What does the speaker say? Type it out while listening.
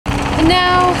And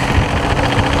now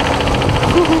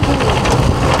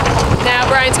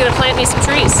Brian's gonna plant me some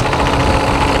trees.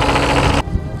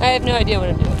 I have no idea what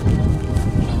I'm doing.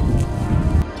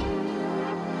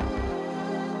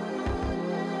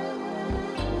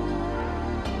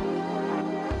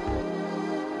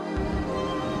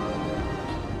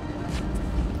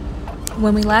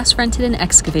 When we last rented an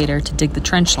excavator to dig the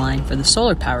trench line for the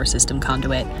solar power system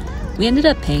conduit, we ended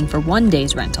up paying for 1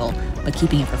 day's rental, but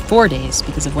keeping it for 4 days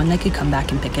because of when they could come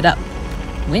back and pick it up.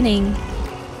 Winning!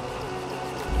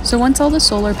 So once all the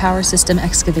solar power system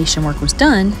excavation work was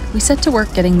done, we set to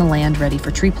work getting the land ready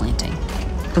for tree planting.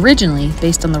 Originally,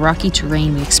 based on the rocky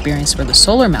terrain we experienced where the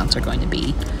solar mounts are going to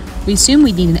be, we assumed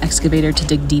we'd need an excavator to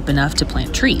dig deep enough to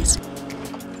plant trees.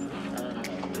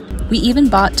 We even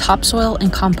bought topsoil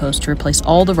and compost to replace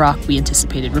all the rock we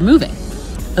anticipated removing.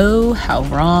 Oh, how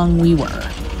wrong we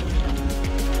were.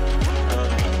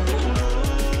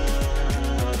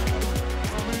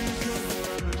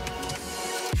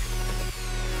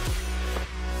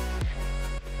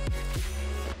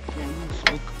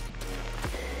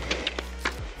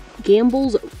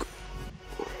 Gamble's Oak.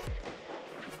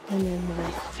 And then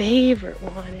my favorite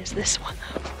one is this one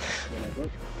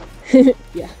though.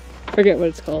 Yeah, forget what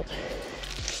it's called.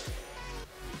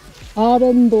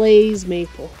 Autumn Blaze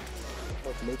Maple.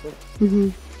 Oh, maple? Mm-hmm.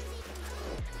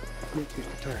 Make your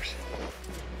guitars.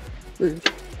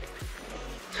 Rude.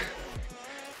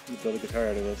 You build a guitar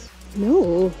out of this.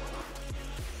 No.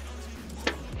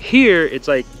 Here, it's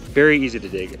like very easy to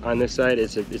dig. On this side,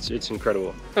 it's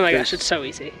incredible. Oh my gosh, it's so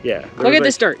easy. Yeah. Look at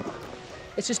this dirt.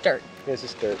 It's just dirt. Yeah, it's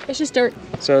just dirt. It's just dirt.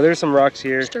 So there's some rocks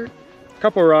here. Just dirt. A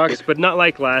couple rocks, but not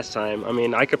like last time. I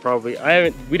mean,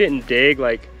 we didn't dig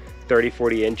like 30,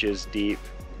 40 inches deep.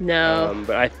 No.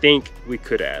 But I think we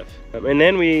could have. And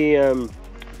then we,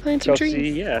 plant some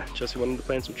trees. Yeah, Chelsea wanted to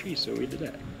plant some trees, so we did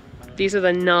that. These are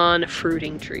the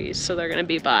non-fruiting trees, so they're gonna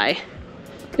be by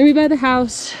the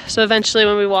house. So eventually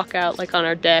when we walk out, like on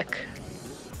our deck,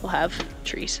 we'll have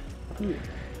trees.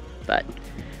 But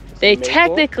they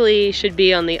technically should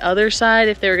be on the other side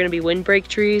if they were gonna be windbreak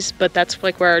trees, but that's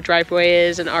like where our driveway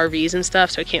is and RVs and stuff,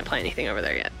 so we can't plant anything over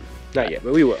there yet. Not yet,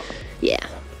 but we will. Yeah.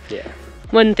 Yeah.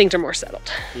 When things are more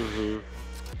settled. Mm-hmm.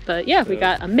 But yeah, we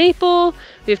got a maple,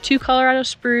 we have 2 Colorado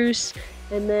spruce,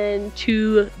 and then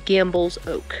 2 Gamble's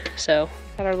Oak. So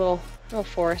got our little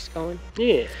forest going.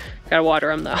 Yeah. Gotta water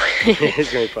them though.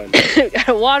 It's gonna be fun.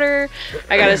 Gotta water.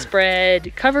 I gotta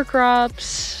spread cover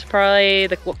crops, probably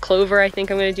the clover I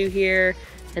think I'm gonna do here.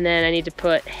 And then I need to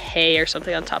put hay or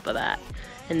something on top of that.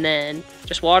 And then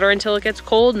just water until it gets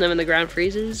cold, and then when the ground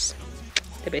freezes,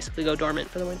 they basically go dormant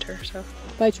for the winter. So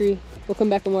bye tree. We'll come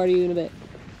back and water you in a bit.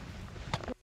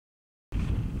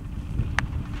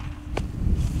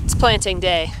 It's planting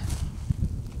day.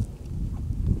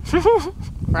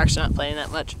 We're actually not planting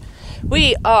that much.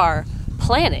 We are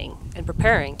planning and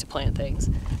preparing to plant things.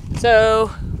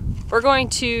 So we're going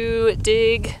to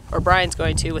dig, or Brian's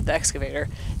going to with the excavator,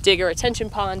 dig a retention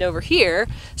pond over here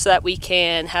so that we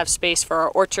can have space for our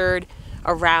orchard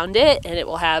around it, and it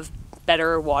will have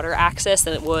better water access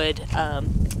than it would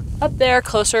up there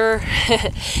closer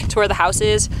to where the house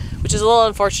is, which is a little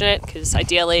unfortunate because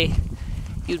ideally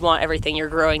you'd want everything you're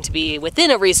growing to be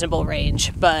within a reasonable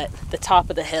range, but the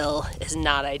top of the hill is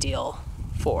not ideal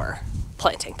for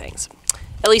planting things.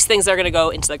 At least things that are gonna go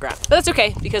into the ground. But that's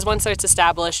okay, because once it's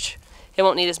established, it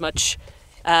won't need as much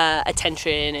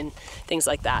attention and things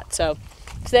like that. So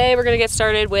today we're gonna get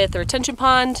started with the retention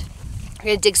pond. We're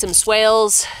gonna dig some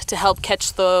swales to help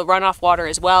catch the runoff water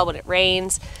as well when it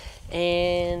rains.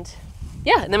 And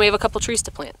yeah, and then we have a couple trees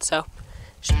to plant, so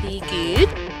should be good.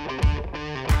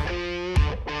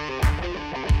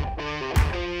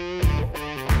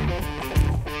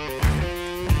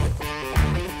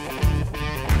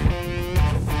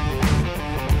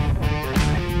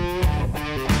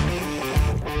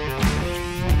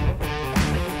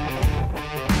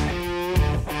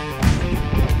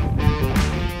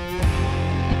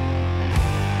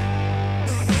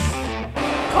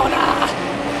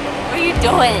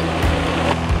 Doing?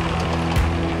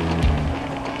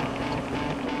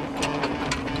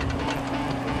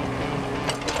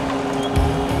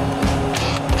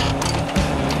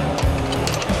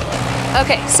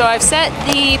 Okay, so I've set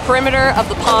the perimeter of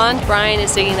the pond. Brian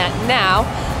is digging that now.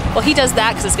 Well, he does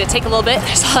that because it's gonna take a little bit.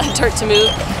 There's a lot of dirt to move.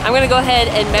 I'm gonna go ahead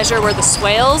and measure where the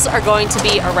swales are going to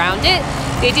be around it.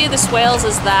 The idea of the swales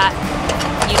is that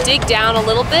you dig down a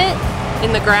little bit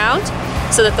in the ground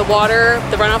so that the water,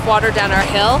 the runoff water down our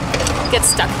hill gets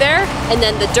stuck there, and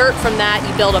then the dirt from that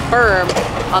you build a berm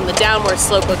on the downward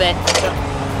slope of it to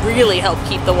really help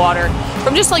keep the water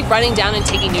from just like running down and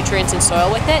taking nutrients and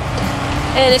soil with it.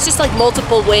 And it's just like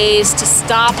multiple ways to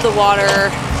stop the water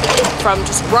from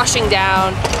just rushing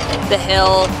down the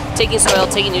hill, taking soil,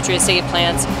 taking nutrients, taking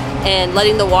plants, and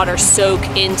letting the water soak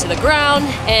into the ground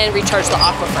and recharge the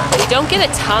aquifer. We don't get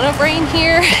a ton of rain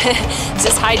here. It's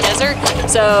this high desert,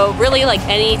 so really like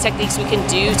any techniques we can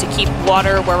do to keep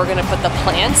water where we're gonna put the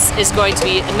plants is going to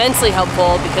be immensely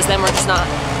helpful, because then we're just not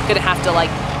gonna have to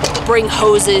like bring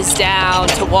hoses down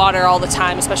to water all the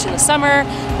time, especially in the summer.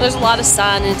 There's a lot of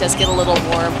sun and it does get a little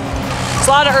warm. There's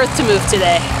a lot of earth to move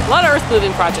today. A lot of earth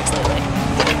moving projects lately.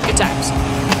 Good times.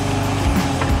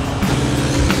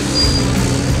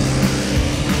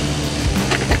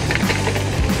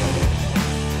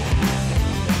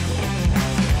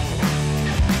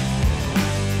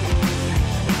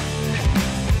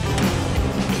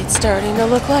 It's starting to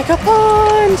look like a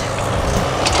pond.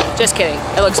 Just kidding.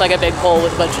 It looks like a big hole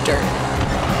with a bunch of dirt.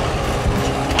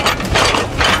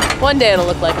 One day it'll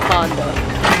look like a pond though.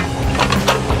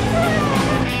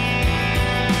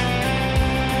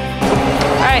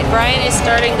 Alright, Brian is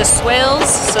starting the swales,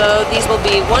 so these will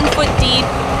be 1 foot deep,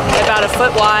 about a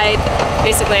foot wide.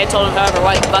 Basically, I told him however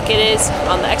wide the bucket is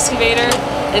on the excavator,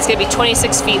 and it's going to be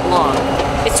 26 feet long.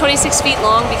 It's 26 feet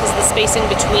long because of the spacing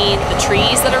between the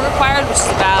trees that are required, which is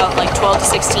about like 12 to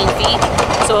 16 feet.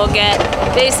 So we'll get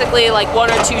basically like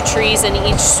 1 or 2 trees in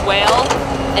each swale,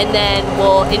 and then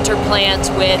we'll interplant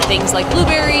with things like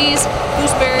blueberries,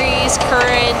 gooseberries,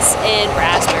 currants, and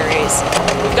raspberries.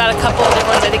 We've got a couple of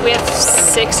different ones. I think we have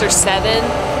 6 or 7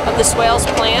 of the swales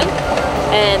planned,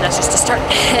 and that's just a start.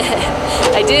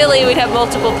 Ideally, we'd have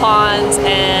multiple ponds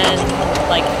and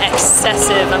like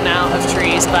excessive amount of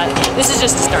trees, but this is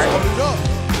just a start.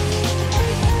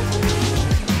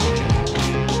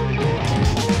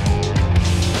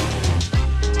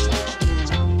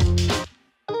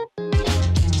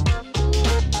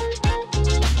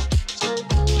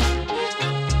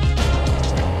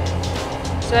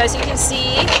 So as you can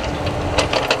see,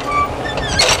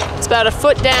 it's about a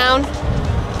foot down,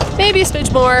 maybe a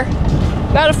smidge more,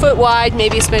 about a foot wide,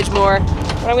 maybe a smidge more.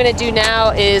 What I'm gonna do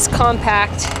now is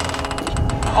compact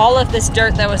all of this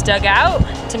dirt that was dug out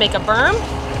to make a berm,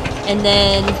 and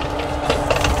then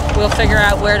we'll figure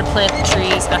out where to plant the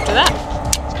trees after that.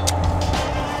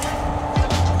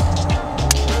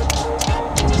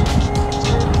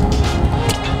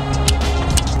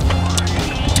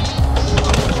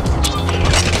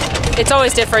 It's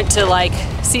always different to like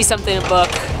see something in a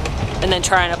book and then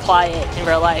try and apply it in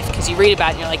real life, because you read about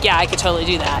it and you're like, yeah, I could totally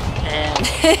do that.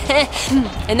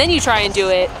 And then you try and do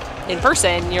it in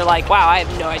person and you're like, wow, I have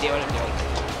no idea what I'm doing.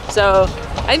 So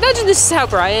I imagine this is how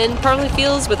Brian probably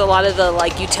feels with a lot of the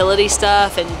like utility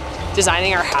stuff and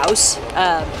designing our house.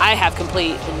 I have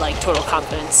complete and like total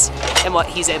confidence in what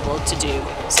he's able to do.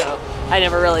 So I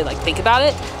never really like think about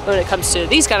it. But when it comes to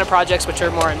these kind of projects, which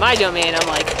are more in my domain, I'm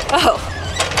like, oh,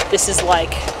 this is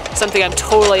like something I'm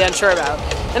totally unsure about.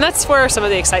 And that's where some of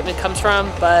the excitement comes from,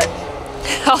 but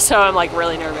also I'm like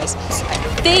really nervous. I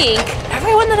think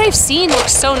everyone that I've seen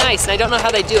looks so nice, and I don't know how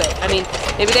they do it. I mean,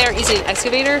 maybe they aren't using an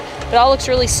excavator, but it all looks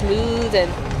really smooth, and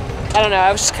I don't know,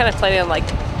 I was just kind of planning on like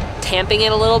tamping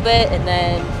it a little bit and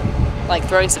then like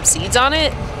throwing some seeds on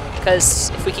it, because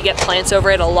if we could get plants over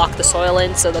it, it'll lock the soil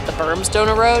in so that the berms don't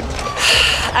erode.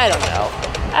 I don't know.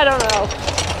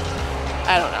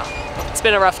 It's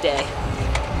been a rough day.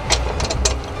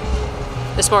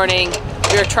 This morning,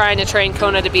 we were trying to train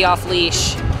Kona to be off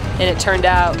leash, and it turned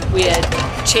out we had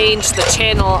changed the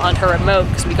channel on her remote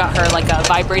because we got her like a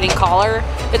vibrating collar.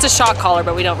 It's a shock collar,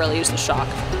 but we don't really use the shock.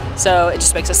 So it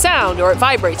just makes a sound, or it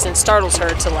vibrates and it startles her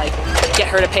to like get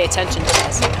her to pay attention to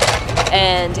us.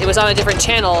 And it was on a different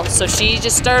channel, so she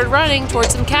just started running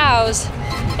towards some cows,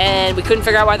 and we couldn't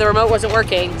figure out why the remote wasn't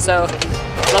working. So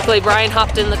luckily Brian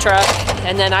hopped in the truck,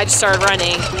 and then I just started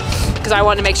running because I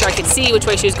wanted to make sure I could see which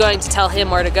way she was going to tell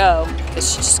him where to go, because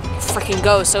she just freaking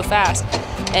goes so fast.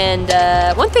 And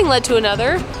one thing led to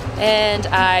another, and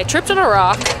I tripped on a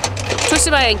rock,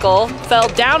 twisted my ankle, fell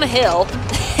down a hill,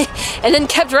 and then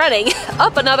kept running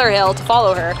up another hill to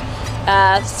follow her.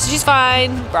 So she's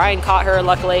fine. Brian caught her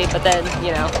luckily, but then,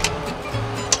 you know,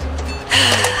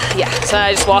 yeah, so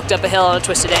I just walked up a hill on a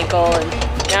twisted ankle, and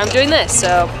now I'm doing this,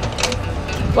 so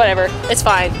whatever, it's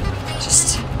fine.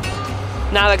 Just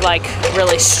not a like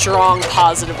really strong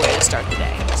positive way to start the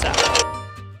day, so.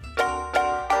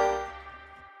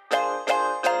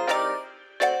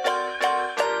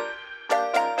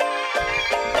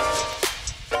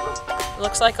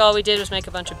 Looks like all we did was make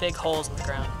a bunch of big holes in the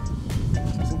ground.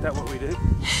 Isn't that what we did?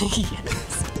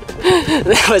 Yes.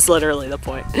 That was literally the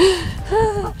point.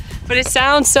 But it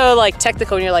sounds so like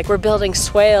technical when you're like, we're building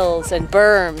swales and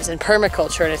berms and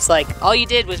permaculture, and it's like, all you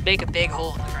did was make a big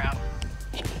hole in the ground.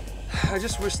 I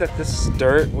just wish that this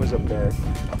dirt was up there,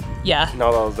 Yeah.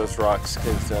 not all of those rocks,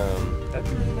 because that'd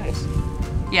be really nice.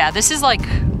 Yeah, this is like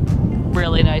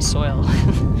really nice soil.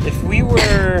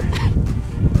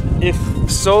 If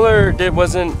solar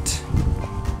wasn't,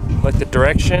 like the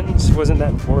directions wasn't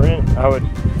that important, I would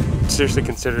seriously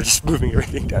consider just moving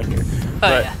everything down here.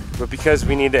 But because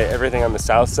we need everything on the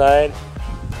south side,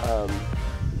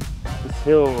 this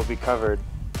hill will be covered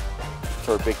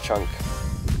for a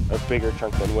bigger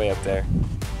chunk than way up there.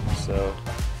 So.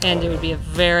 And it would be a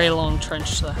very long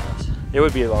trench to the house. It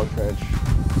would be a long trench.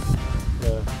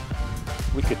 Yeah.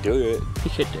 We could do it.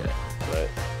 We could do it. But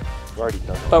we've already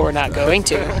done it. But we're not going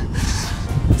to.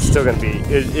 It's still gonna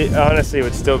be, honestly, it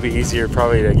would still be easier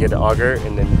probably to get an auger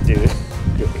and then do it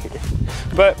here.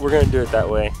 But we're gonna do it that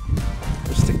way.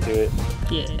 We'll stick to it.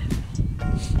 Yeah.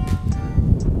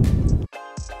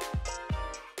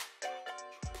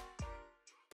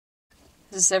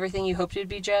 Is this everything you hoped it would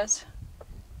be, Jazz?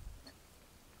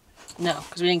 No,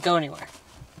 because we didn't go anywhere.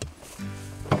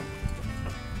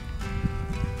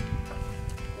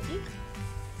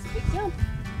 It's a big jump.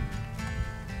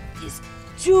 It's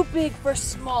too big for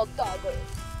small doggos.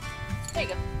 There you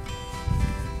go.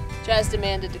 Jazz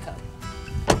demanded to come.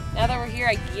 Now that we're here,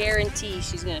 I guarantee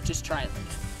she's gonna just try and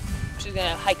leave. She's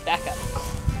gonna hike back up.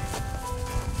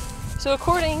 So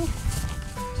according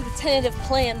to the tentative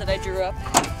plan that I drew up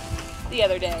the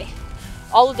other day,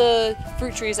 all of the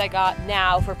fruit trees I got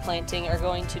now for planting are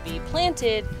going to be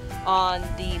planted on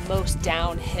the most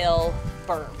downhill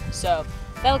berm. So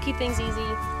that'll keep things easy.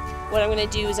 What I'm gonna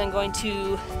do is I'm going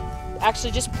to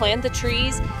actually just plant the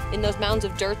trees in those mounds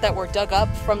of dirt that were dug up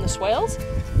from the swales.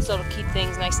 So it'll keep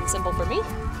things nice and simple for me.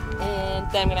 And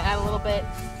then I'm gonna add a little bit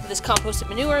of this composted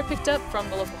manure I picked up from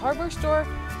the local hardware store.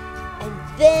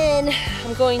 And then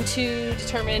I'm going to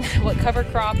determine what cover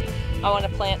crop I want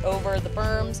to plant over the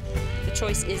berms. The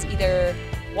choice is either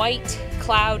white,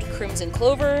 cloud, crimson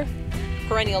clover,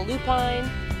 perennial lupine,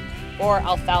 or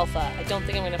alfalfa. I don't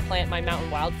think I'm going to plant my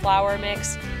mountain wildflower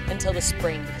mix until the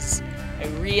spring because I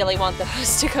really want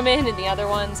those to come in, and the other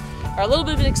ones are a little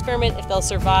bit of an experiment if they'll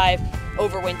survive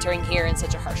overwintering here in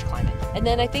such a harsh climate. And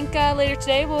then I think later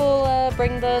today we'll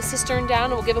bring the cistern down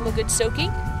and we'll give them a good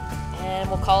soaking, and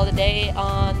we'll call it a day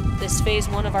on this phase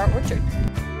 1 of our orchard.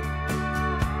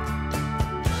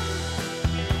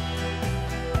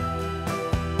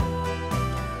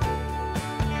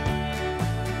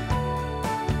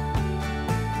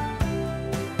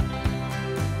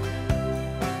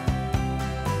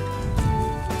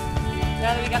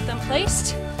 Now that we got them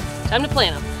placed, time to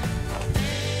plant them.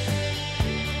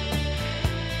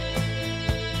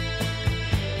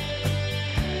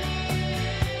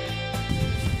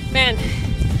 Man,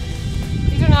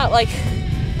 these are not like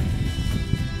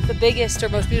the biggest or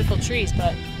most beautiful trees,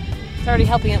 but it's already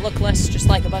helping it look less just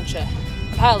like a bunch of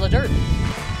pile of dirt.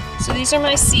 So these are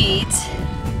my seeds.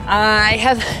 I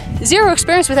have zero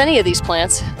experience with any of these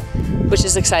plants, which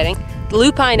is exciting. The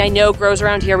lupine I know grows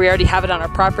around here. We already have it on our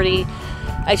property.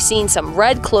 I've seen some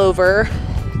red clover,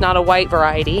 not a white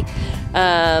variety.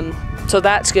 So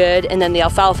that's good. And then the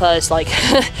alfalfa is like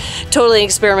totally an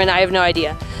experiment. I have no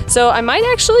idea. So I might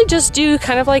actually just do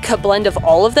kind of like a blend of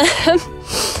all of them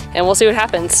and we'll see what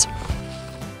happens.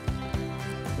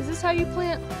 Is this how you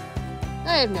plant?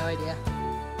 I have no idea.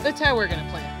 That's how we're gonna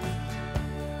plant.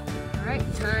 All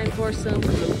right, time for some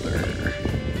clover.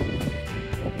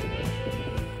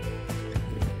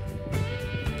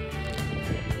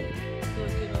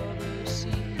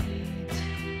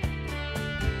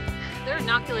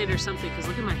 Inoculated or something, because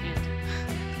look at my hand.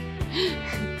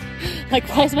 Like,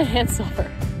 why is my hand silver?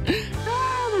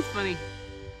 Ah, that's funny.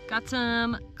 Got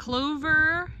some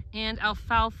clover and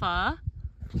alfalfa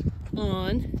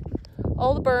on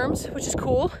all the berms, which is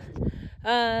cool.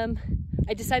 I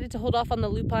decided to hold off on the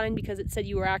lupine because it said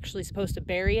you were actually supposed to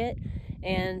bury it,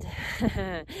 and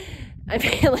I'm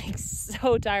feeling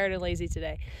so tired and lazy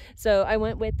today. So I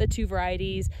went with the two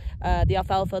varieties, the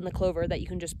alfalfa and the clover that you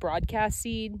can just broadcast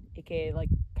seed, aka like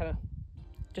kind of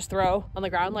just throw on the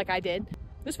ground like I did.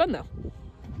 It was fun though.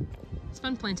 It's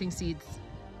fun planting seeds.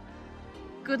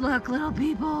 Good luck, little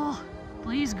people.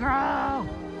 Please grow.